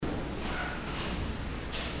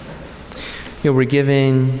We're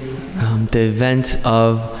given the event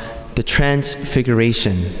of the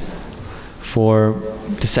Transfiguration for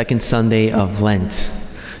the second Sunday of Lent.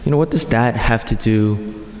 What does that have to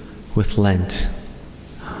do with Lent?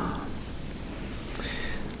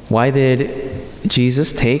 Why did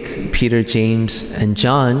Jesus take Peter, James, and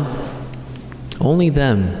John, only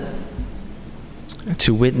them,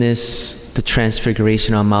 to witness the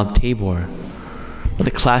Transfiguration on Mount Tabor? Well,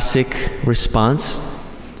 the classic response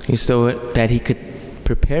is so that he could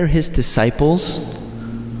prepare his disciples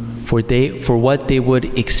for what they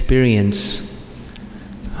would experience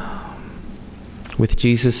with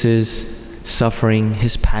Jesus' suffering,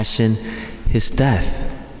 his passion, his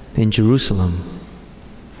death in Jerusalem.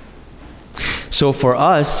 So for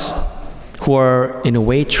us who are in a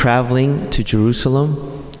way traveling to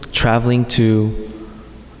Jerusalem, traveling to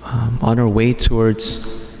on our way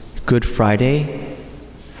towards Good Friday,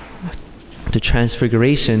 the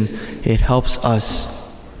Transfiguration, it helps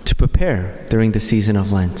us to prepare during the season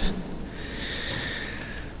of Lent.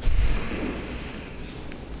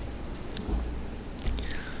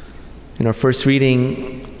 In our first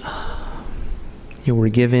reading, we're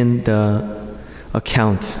given the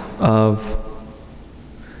account of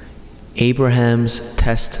Abraham's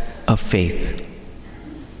test of faith.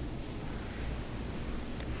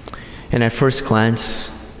 And at first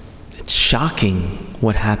glance, it's shocking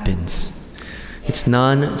what happens. It's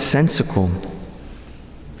nonsensical.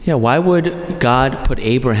 Why would God put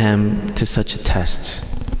Abraham to such a test?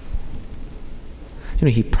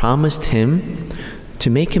 He promised him to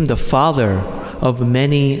make him the father of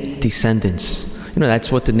many descendants.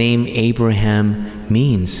 That's what the name Abraham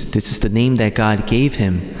means. This is the name that God gave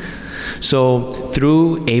him. So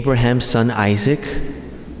through Abraham's son Isaac,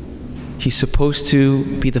 he's supposed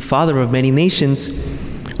to be the father of many nations,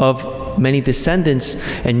 of many descendants,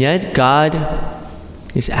 and yet God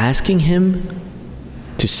is asking him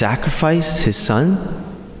to sacrifice his son.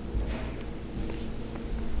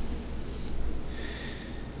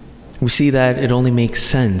 We see that it only makes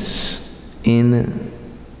sense in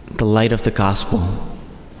the light of the gospel,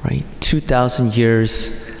 right? 2,000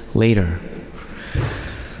 years later.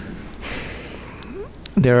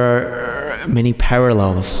 There are many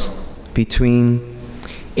parallels between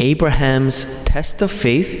Abraham's test of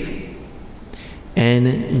faith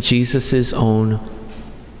and Jesus' own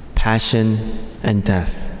passion and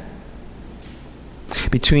death.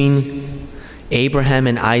 Between Abraham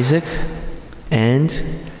and Isaac and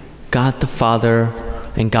God the Father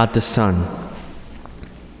and God the Son.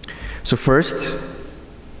 So first,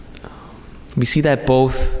 we see that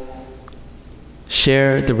both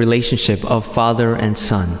share the relationship of father and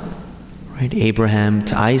son, right? Abraham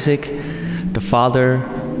to Isaac, the father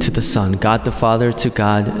to the son, God the Father to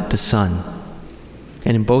God the Son.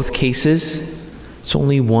 And in both cases, it's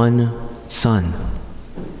only one son.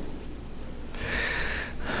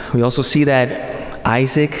 We also see that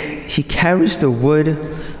Isaac, he carries the wood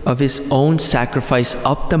of his own sacrifice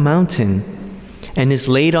up the mountain and is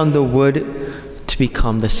laid on the wood to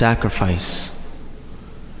become the sacrifice.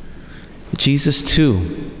 Jesus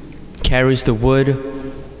too carries the wood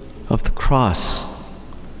of the cross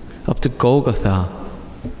up to Golgotha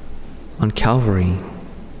on Calvary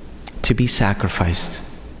to be sacrificed.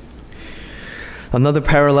 Another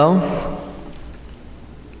parallel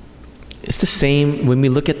is the same when we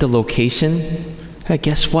look at the location.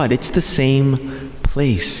 Guess what? It's the same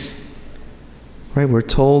place. Right? We're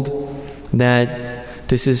told that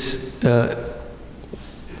this is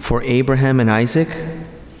for Abraham and Isaac.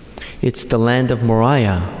 It's the land of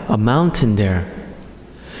Moriah, a mountain there.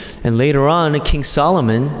 And later on, King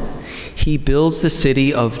Solomon, he builds the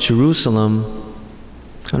city of Jerusalem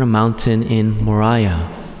on a mountain in Moriah.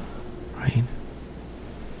 Right?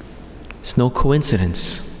 It's no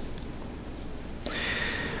coincidence.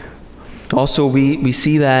 Also, we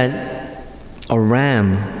see that a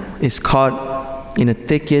ram is caught in a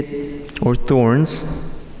thicket or thorns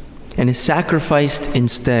and is sacrificed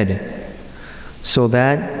instead, so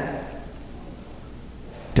that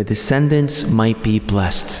the descendants might be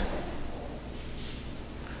blessed.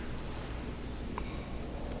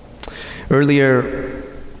 Earlier,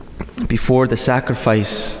 before the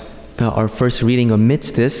sacrifice, our first reading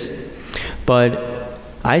omits this, but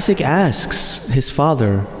Isaac asks his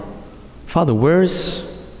father, "Father, where's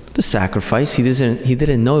the sacrifice?" He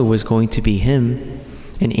didn't know it was going to be him.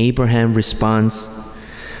 And Abraham responds,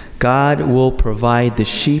 "God will provide the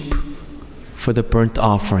sheep for the burnt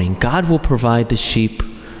offering. God will provide the sheep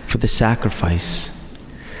for the sacrifice."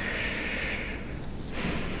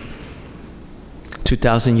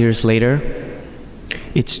 2,000 years later,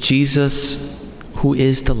 it's Jesus who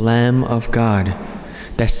is the Lamb of God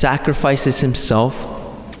that sacrifices himself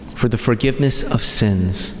for the forgiveness of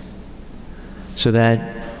sins, so that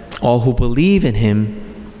all who believe in him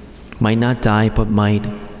might not die but might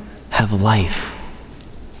have life,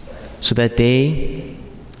 so that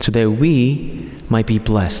we might be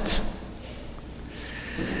blessed.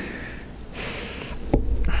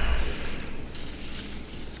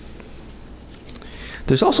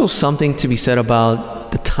 There's also something to be said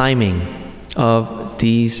about the timing of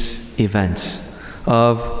these events,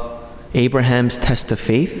 of Abraham's test of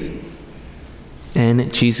faith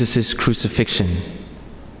and Jesus' crucifixion,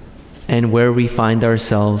 and where we find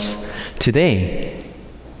ourselves today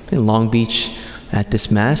in Long Beach at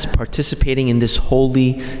this Mass, participating in this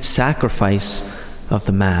holy sacrifice of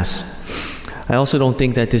the Mass. I also don't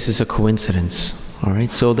think that this is a coincidence, all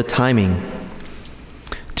right? So the timing,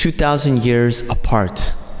 2,000 years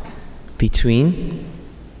apart between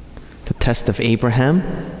the test of Abraham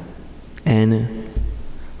and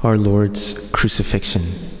our Lord's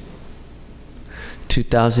crucifixion.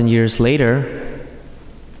 2,000 years later,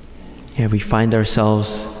 we find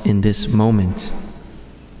ourselves in this moment.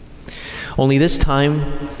 Only this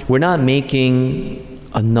time, we're not making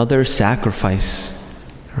another sacrifice,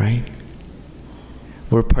 right?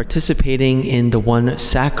 We're participating in the one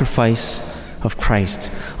sacrifice of Christ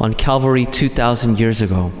on Calvary 2,000 years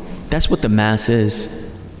ago. That's what the Mass is.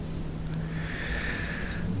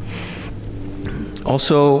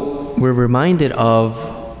 Also, we're reminded of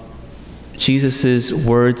Jesus'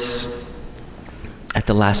 words at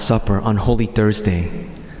the Last Supper on Holy Thursday.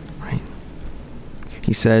 Right?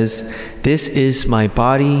 He says, "This is my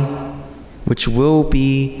body, which will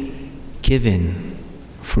be given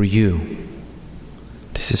for you."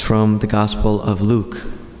 This is from the Gospel of Luke.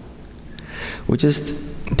 Just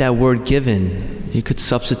that word given, you could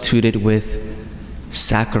substitute it with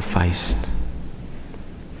sacrificed.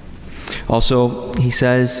 Also, he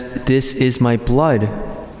says, "This is my blood,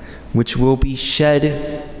 which will be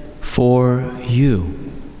shed for you."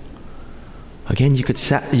 Again, you could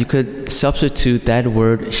substitute that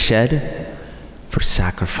word shed for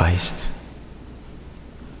sacrificed.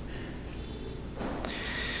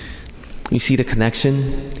 You see the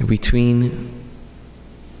connection between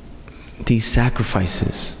these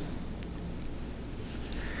sacrifices.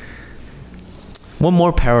 One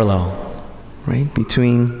more parallel, right?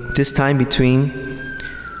 Between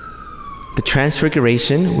the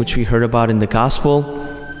Transfiguration, which we heard about in the Gospel,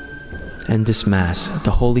 and this Mass,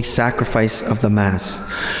 the holy sacrifice of the Mass.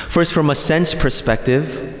 First, from a sense perspective,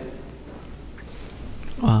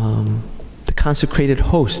 the consecrated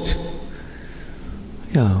host.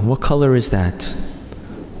 What color is that?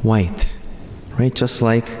 White, right? Just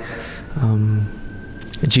like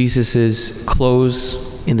Jesus' clothes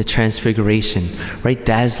in the Transfiguration, right?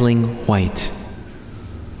 Dazzling white.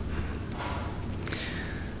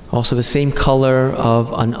 Also the same color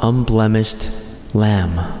of an unblemished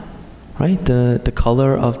lamb, right? The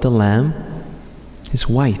color of the lamb is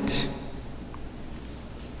white.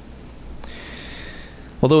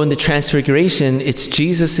 Although in the Transfiguration, it's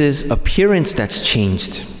Jesus' appearance that's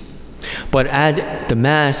changed. But at the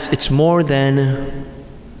Mass, it's more than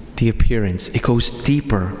the appearance. It goes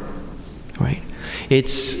deeper, right?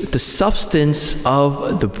 It's the substance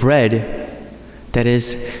of the bread that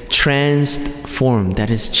is transformed, that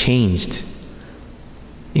is changed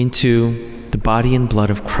into the body and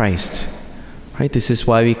blood of Christ, right? This is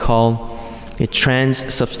why we call it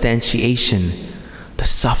transubstantiation. The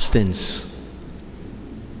substance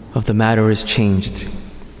of the matter is changed.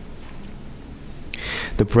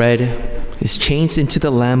 The bread is changed into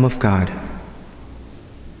the Lamb of God.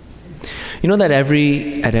 You know that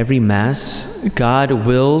at every Mass, God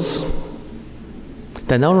wills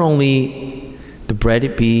that not only the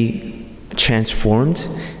bread be transformed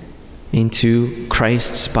into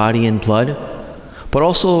Christ's body and blood, but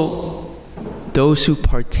also those who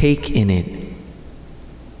partake in it,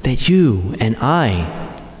 that you and I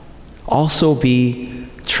also be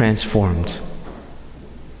transformed.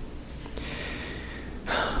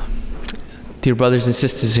 Dear brothers and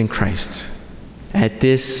sisters in Christ, at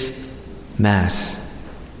this Mass,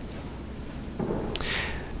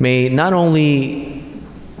 may not only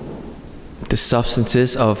the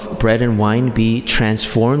substances of bread and wine be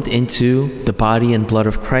transformed into the body and blood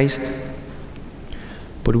of Christ,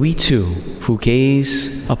 but we too, who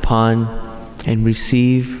gaze upon and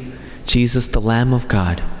receive Jesus, the Lamb of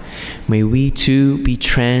God, may we too be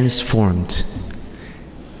transformed.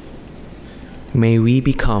 May we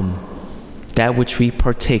become that which we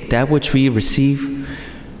partake, that which we receive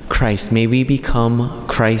Christ. May we become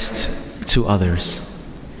Christ to others.